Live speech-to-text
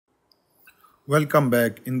Welcome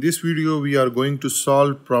back. In this video, we are going to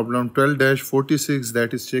solve problem 12-46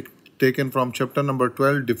 that is taken from chapter number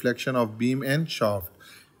 12, Deflection of Beam and Shaft.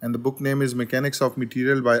 And the book name is Mechanics of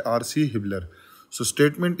Material by R.C. Hibbeler. So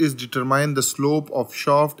statement is determine the slope of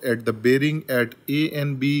shaft at the bearing at A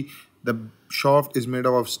and B. The shaft is made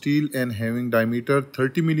of steel and having diameter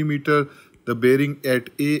 30 millimeter. The bearing at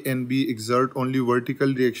A and B exert only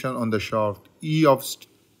vertical reaction on the shaft. E of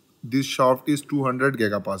this shaft is 200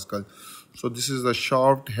 gigapascal. So this is the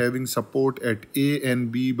shaft having support at A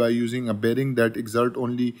and B by using a bearing that exert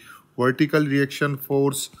only vertical reaction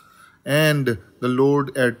force, and the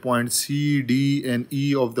load at point C, D and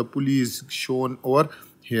E of the pulley is shown over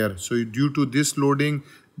here. So due to this loading,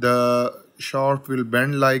 the shaft will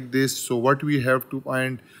bend like this. So what we have to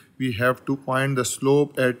find? We have to find the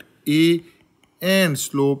slope at A and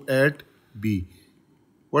slope at B.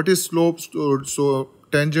 What is slope? So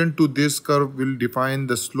tangent to this curve will define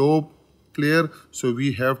the slope. Clear? So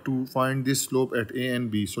we have to find this slope at A and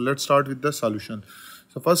B. So let's start with the solution.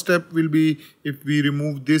 So first step will be, if we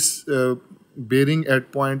remove this bearing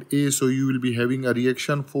at point A, so you will be having a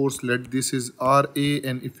reaction force. Let this is RA,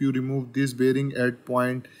 and if you remove this bearing at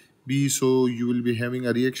point B, so you will be having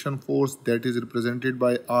a reaction force that is represented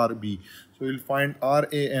by RB. So we'll find RA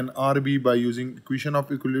and RB by using equation of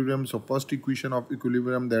equilibrium. So first equation of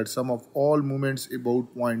equilibrium, that sum of all moments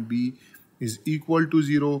about point B is equal to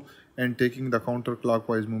 0, and taking the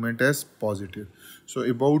counterclockwise movement as positive. So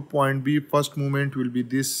about point B, first movement will be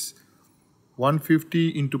this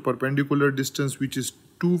 150 into perpendicular distance, which is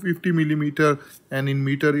 250 millimeter, and in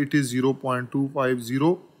meter it is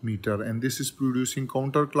 0.250 meter, and this is producing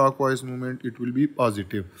counterclockwise movement. It will be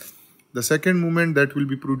positive. The second movement that will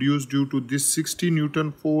be produced due to this 60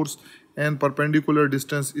 Newton force and perpendicular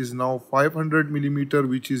distance is now 500 millimeter,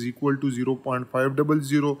 which is equal to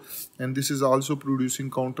 0.500, and this is also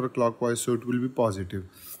producing counterclockwise, so it will be positive.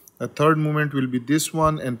 The third movement will be this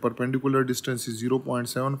one, and perpendicular distance is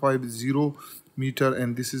 0.750 meter,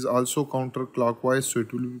 and this is also counterclockwise, so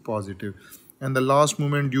it will be positive. And the last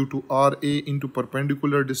movement due to RA into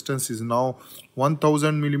perpendicular distance is now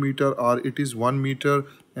 1000 millimeter, or it is 1 meter,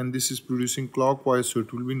 and this is producing clockwise, so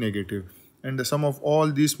it will be negative. And the sum of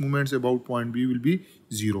all these moments about point B will be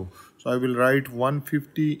 0. So I will write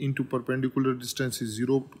 150 into perpendicular distance is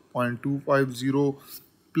 0.250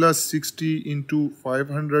 plus 60 into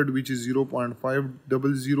 500, which is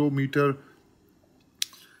 0.500 meter,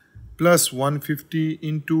 plus 150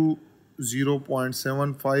 into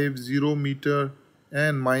 0.750 meter,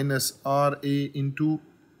 and minus RA into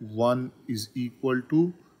 1 is equal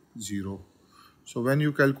to 0. So when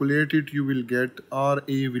you calculate it, you will get RA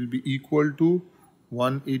will be equal to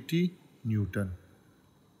 180 Newton.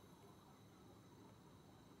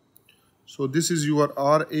 So this is your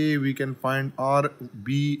RA. We can find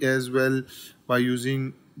RB as well by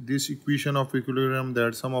using this equation of equilibrium,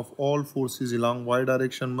 that sum of all forces along y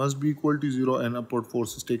direction must be equal to 0, and upward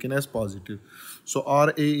force is taken as positive. So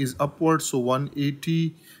RA is upward, so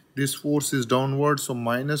 180. This force is downward, so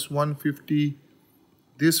minus 150.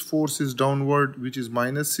 This force is downward, which is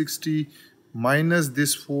minus 60, minus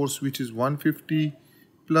this force, which is 150,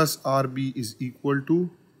 plus RB is equal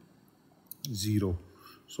to 0.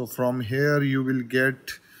 So from here you will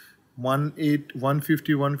get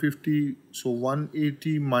 150, so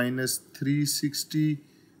 180 minus 360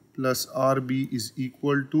 plus RB is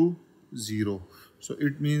equal to 0. So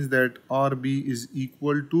it means that RB is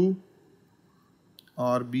equal to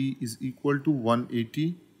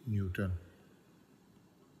 180 Newton.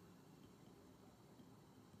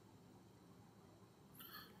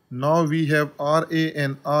 Now we have RA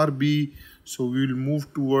and RB, so we will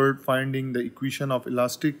move toward finding the equation of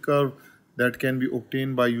elastic curve that can be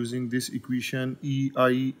obtained by using this equation.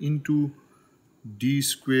 EI into d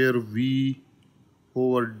square V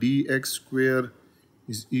over dx square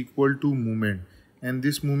is equal to moment, and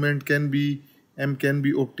this moment can be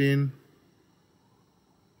obtained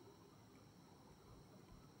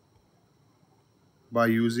by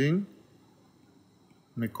using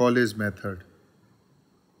Macaulay's method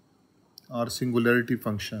or singularity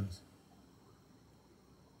functions.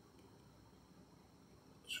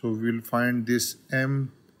 So we will find this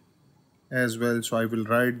M as well. So I will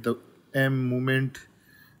write the M moment.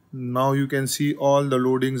 Now you can see all the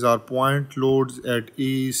loadings are point loads at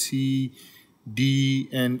A, C, D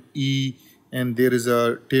and E, and there is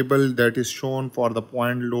a table that is shown for the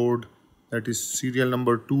point load, that is serial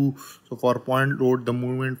number 2. So for point load, the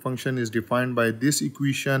movement function is defined by this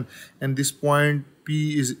equation, and this point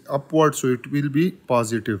P is upward, so it will be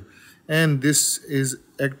positive, and this is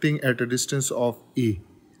acting at a distance of A,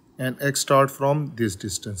 and X start from this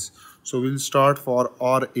distance. So we'll start for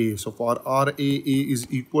RA. So for RA, A is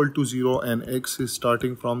equal to 0 and X is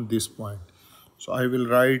starting from this point. So I will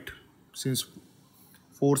write, since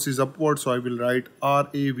force is upward, so I will write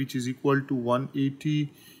RA, which is equal to 180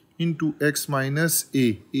 into X minus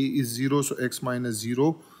A. A is 0, so X minus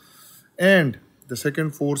 0. And the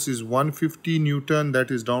second force is 150 Newton,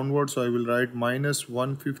 that is downward, so I will write minus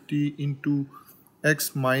 150 into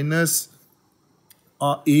X minus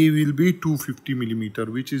A will be 250 millimeter,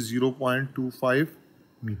 which is 0.25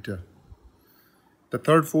 meter. The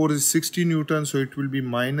third force is 60 Newton, so it will be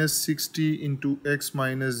minus 60 into X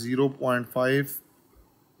minus 0.5.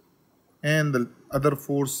 And the other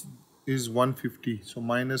force is 150, so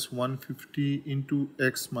minus 150 into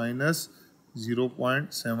X minus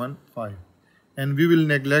 0.75. And we will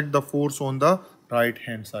neglect the force on the right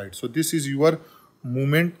hand side. So this is your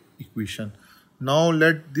moment equation. Now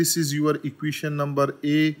this is your equation number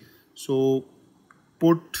A. So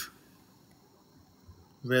put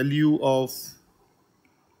value of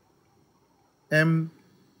M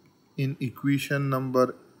in equation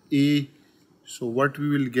number A. So what we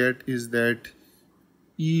will get is that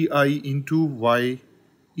EI into Y,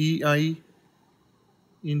 EI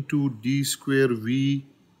into D square V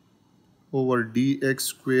over dx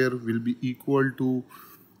square will be equal to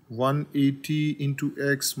 180 into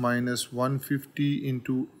X minus 150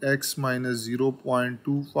 into X minus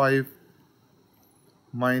 0.25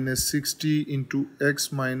 minus 60 into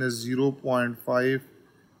X minus 0.5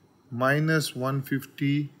 minus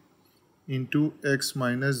 150 into X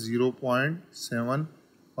minus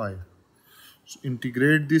 0.75. So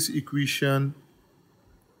integrate this equation.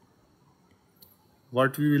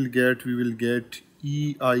 What we will get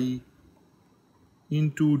EI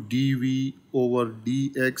into dV over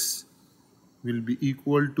dx will be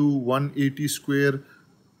equal to 180 square,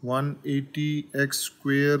 180 x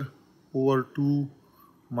square over 2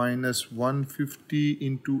 minus 150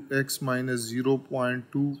 into X minus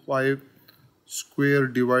 0.25 square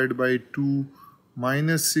divided by 2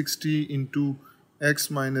 minus 60 into X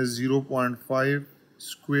minus 0.5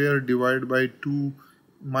 square divided by 2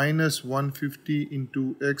 minus 150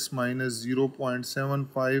 into X minus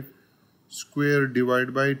 0.75 square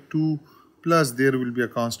divided by 2, plus there will be a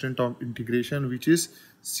constant of integration which is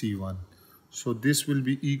C1. So this will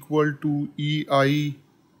be equal to EI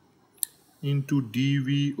into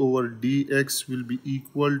dV over dx will be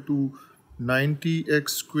equal to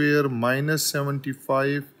 90x square minus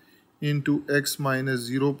 75 into X minus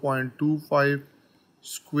 0.25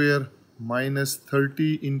 square minus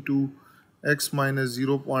 30 into X minus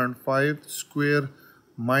 0.5 square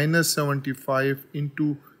minus 75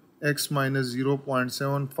 into X minus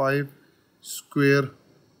 0.75 square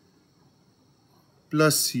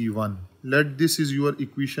plus C1. This is your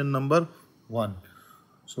equation number 1.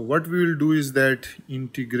 So what we will do is that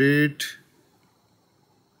integrate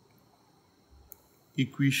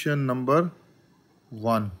equation number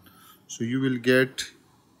 1. So you will get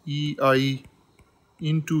EI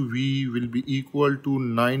into V will be equal to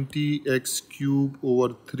 90x cube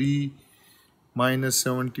over 3 minus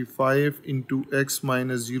 75 into X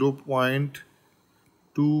minus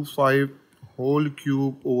 0.25 whole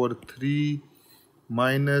cube over 3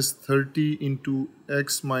 minus 30 into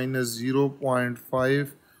X minus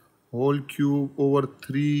 0.5 whole cube over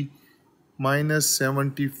 3 minus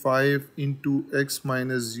 75 into X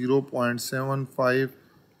minus 0.75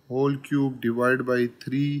 whole cube divided by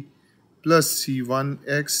 3 plus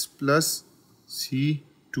C1x plus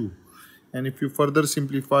C2. And if you further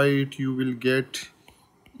simplify it, you will get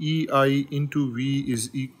EI into V is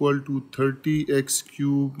equal to 30x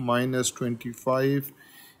cube minus 25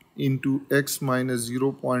 into X minus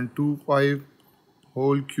 0.25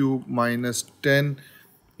 whole cube minus 10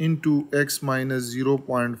 into X minus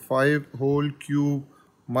 0.5 whole cube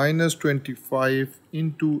minus 25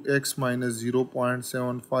 into X minus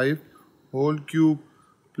 0.75 whole cube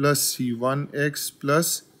plus C1x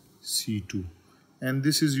plus C2. And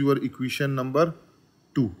this is your equation number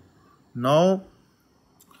 2. Now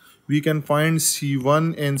we can find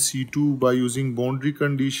C1 and C2 by using boundary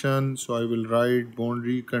condition. So I will write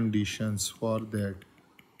boundary conditions for that.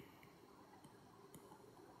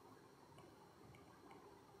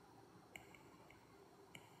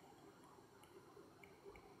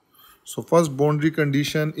 So first boundary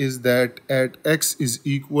condition is that at X is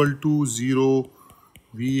equal to 0,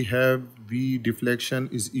 we have V deflection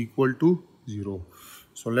is equal to 0.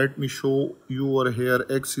 So let me show you over here.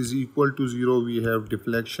 X is equal to 0, we have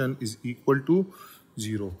deflection is equal to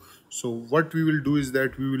 0. So what we will do is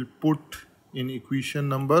that we will put in equation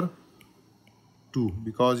number 2,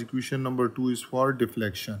 because equation number 2 is for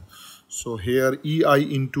deflection. So here EI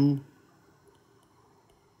into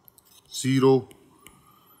 0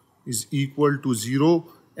 is equal to 0,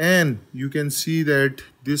 and you can see that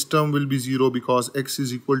this term will be 0 because x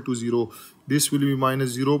is equal to 0. This will be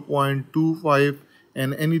minus 0.25,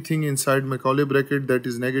 and anything inside Macaulay bracket that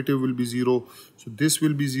is negative will be 0. So this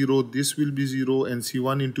will be 0, this will be 0, and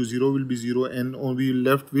C1 into 0 will be 0, and we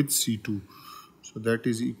left with C2. So that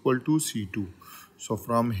is equal to C2. So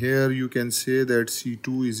from here you can say that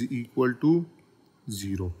C2 is equal to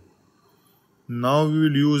 0. Now we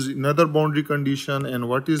will use another boundary condition, and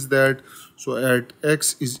what is that? So at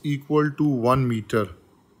x is equal to 1 meter,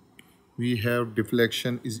 we have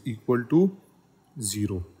deflection is equal to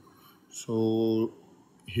 0. So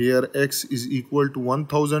here x is equal to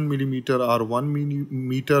 1000 millimeter or 1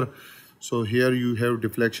 meter. So here you have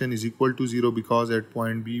deflection is equal to 0 because at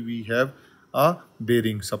point B we have a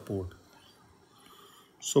bearing support.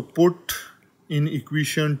 So put in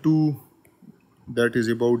equation 2, that is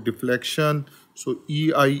about deflection. So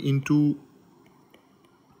EI into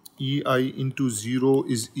 0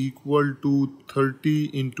 is equal to 30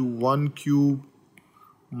 into 1 cube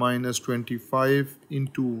minus 25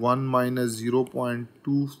 into 1 minus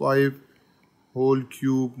 0.25 whole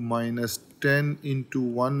cube minus 10 into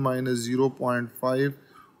 1 minus 0.5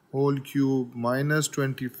 whole cube minus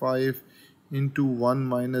 25 into 1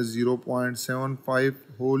 minus 0.75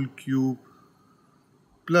 whole cube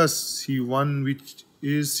plus C1, which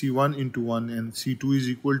is C1 into 1, and C2 is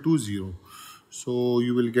equal to 0. So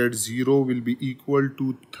you will get 0 will be equal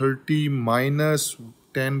to 30 minus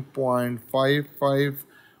 10.55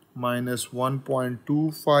 minus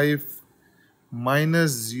 1.25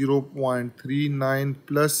 minus 0.39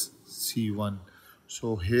 plus C1.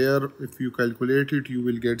 So here if you calculate it, you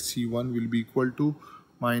will get C1 will be equal to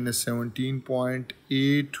minus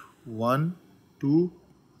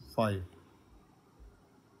 17.8125.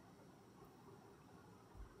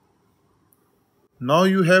 Now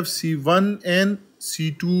you have C1 and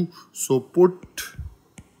C2, so put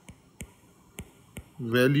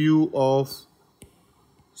value of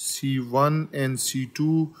C1 and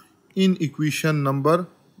C2 in equation number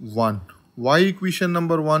 1. Why equation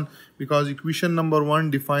number 1? Because equation number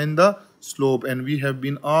 1 define the slope, and we have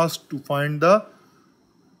been asked to find the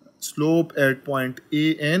slope at point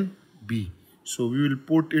A and B. So we will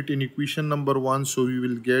put it in equation number 1. So we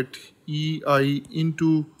will get EI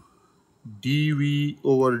into dv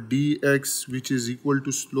over dx, which is equal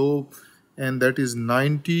to slope, and that is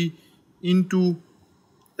 90 into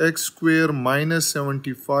x square minus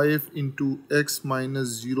 75 into x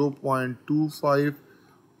minus 0.25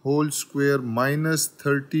 whole square minus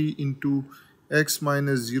 30 into x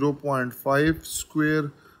minus 0.5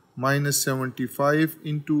 square minus 75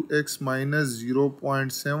 into x minus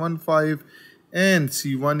 0.75, and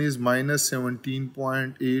C1 is minus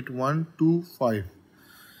 17.8125.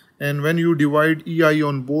 And when you divide EI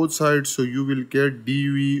on both sides, so you will get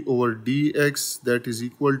dv over dx, that is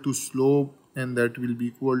equal to slope, and that will be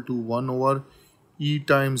equal to 1 over E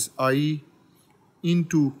times I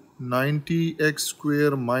into 90x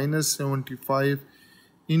square minus 75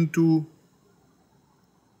 into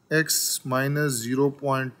x minus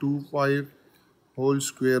 0.25 whole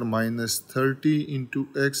square minus 30 into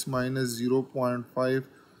x minus 0.5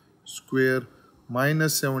 square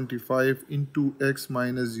minus 75 into x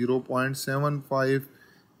minus 0.75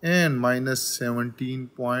 and minus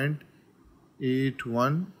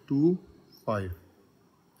 17.8125.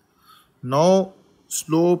 Now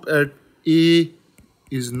slope at A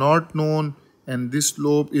is not known, and this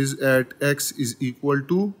slope is at x is equal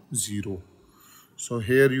to 0. So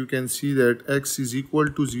here you can see that x is equal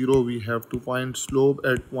to 0. We have to find slope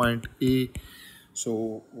at point A.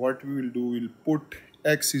 So what we will do, we'll put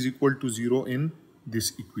x is equal to 0 in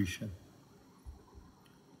this equation.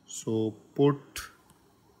 So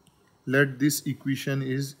let this equation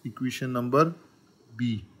is equation number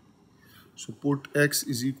B. So put x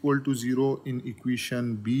is equal to 0 in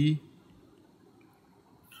equation B.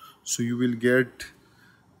 So you will get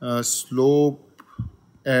slope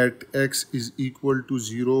at x is equal to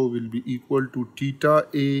 0 will be equal to theta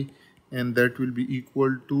A, and that will be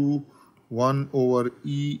equal to 1 over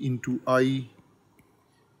E into I,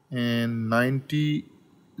 and 90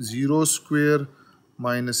 0 square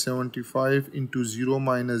minus 75 into 0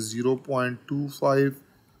 minus 0.25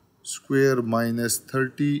 square minus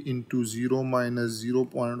 30 into 0 minus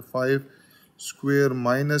 0.5 square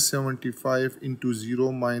minus 75 into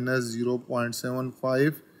 0 minus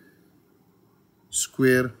 0.75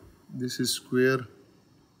 square. This is square.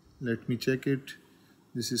 Let me check it.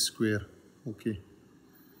 This is square. Okay.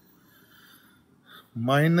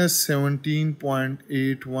 Minus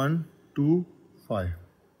 17.8125.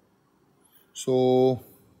 So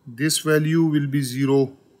this value will be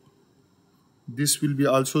 0. This will be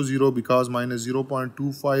also 0 because minus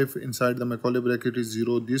 0.25 inside the Macaulay bracket is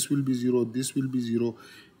 0. This will be 0, this will be 0,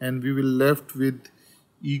 and we will left with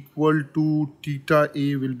equal to theta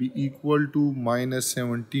A will be equal to minus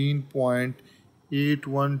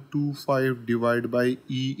 17.8125 divided by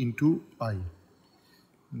E into I.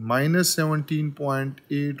 Minus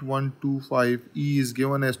 17.8125 E is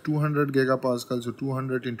given as 200 gigapascal, so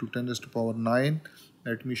 200 into 10 raised to power 9.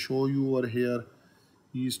 Let me show you over here.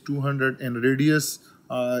 E is 200 and radius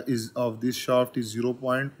is of this shaft is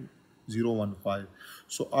 0.015.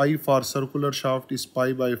 So I for circular shaft is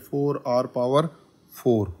pi by 4 r power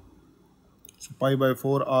 4. So pi by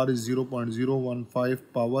 4 r is 0.015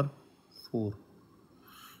 power 4.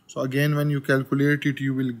 So again when you calculate it,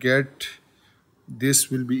 you will get this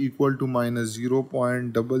will be equal to minus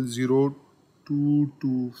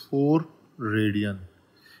 0.00224 radian.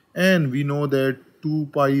 And we know that 2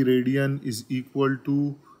 pi radian is equal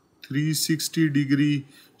to 360 degree.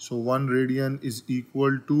 So 1 radian is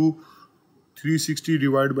equal to 360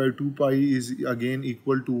 divided by 2 pi is again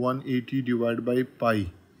equal to 180 divided by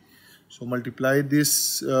pi. So multiply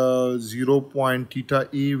this 0 point theta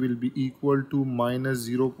A will be equal to minus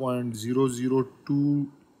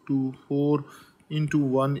 0.00224 into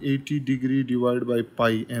 180 degree divided by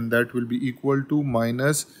pi, and that will be equal to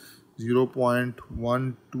minus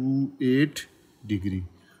 0.128 degree.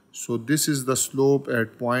 So this is the slope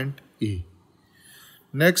at point A.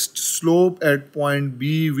 Next, slope at point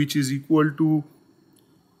B, which is equal to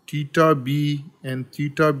theta B, and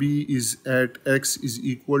theta B is at x is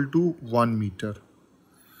equal to 1 meter.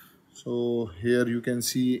 So here you can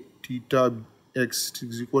see theta x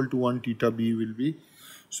is equal to 1, theta B will be.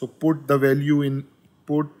 So put the value in,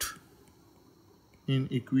 put in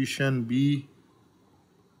equation B.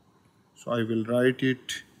 So I will write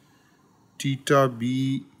it. Theta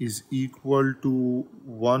B is equal to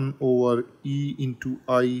 1 over E into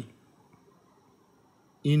I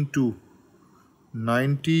into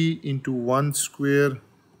 90 into 1 square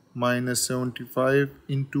minus 75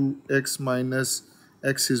 into x minus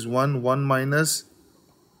x is 1 minus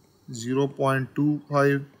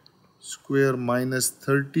 0.25 square minus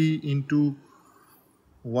 30 into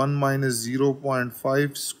 1 minus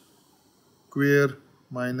 0.5 square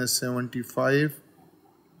minus 75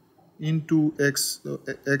 into x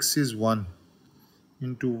is 1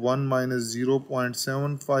 into 1 minus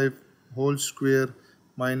 0.75 whole square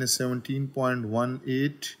minus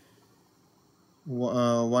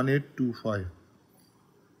 17.1825.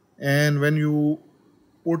 And when you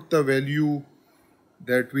put the value,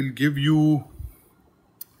 that will give you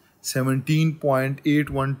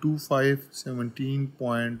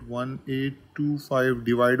 17.1825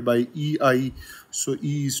 divided by EI. So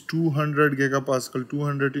E is 200 gigapascal,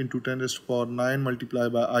 200 into 10 raised to power 9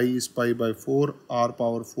 multiplied by I is pi by 4 r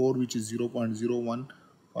power 4, which is 0.015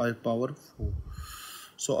 power 4.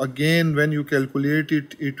 So again when you calculate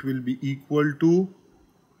it, it will be equal to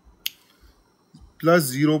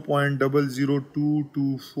plus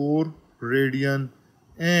 0.00224 radian.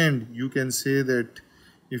 And you can say that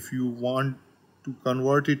if you want to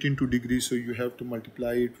convert it into degrees, so you have to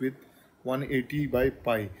multiply it with 180 by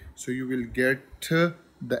pi. So you will get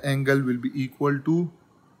the angle will be equal to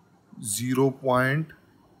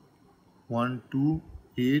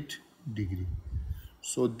 0.128 degree.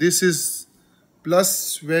 So this is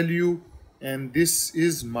plus value and this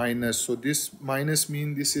is minus. So this minus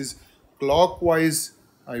means this is clockwise.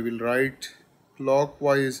 I will write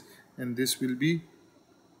clockwise and this will be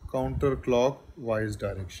counterclockwise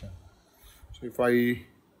direction. So if I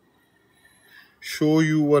show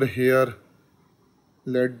you over here,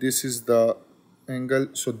 let this is the angle.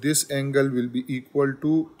 So this angle will be equal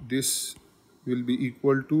to, this will be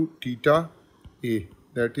equal to theta A,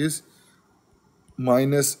 that is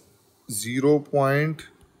minus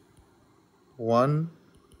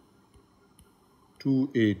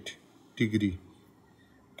 0.128 degree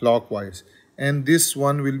clockwise, and this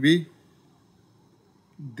one will be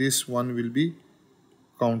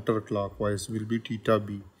counterclockwise, will be theta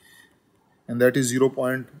B, and that is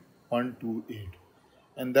 0.128.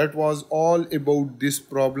 And that was all about this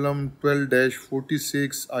problem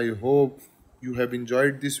 12-46. I hope you have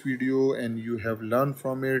enjoyed this video and you have learned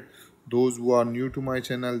from it. Those who are new to my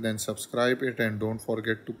channel, then subscribe it and don't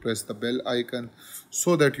forget to press the bell icon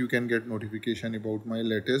so that you can get notification about my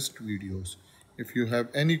latest videos. If you have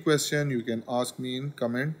any question, you can ask me in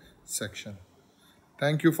comment section.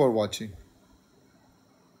 Thank you for watching.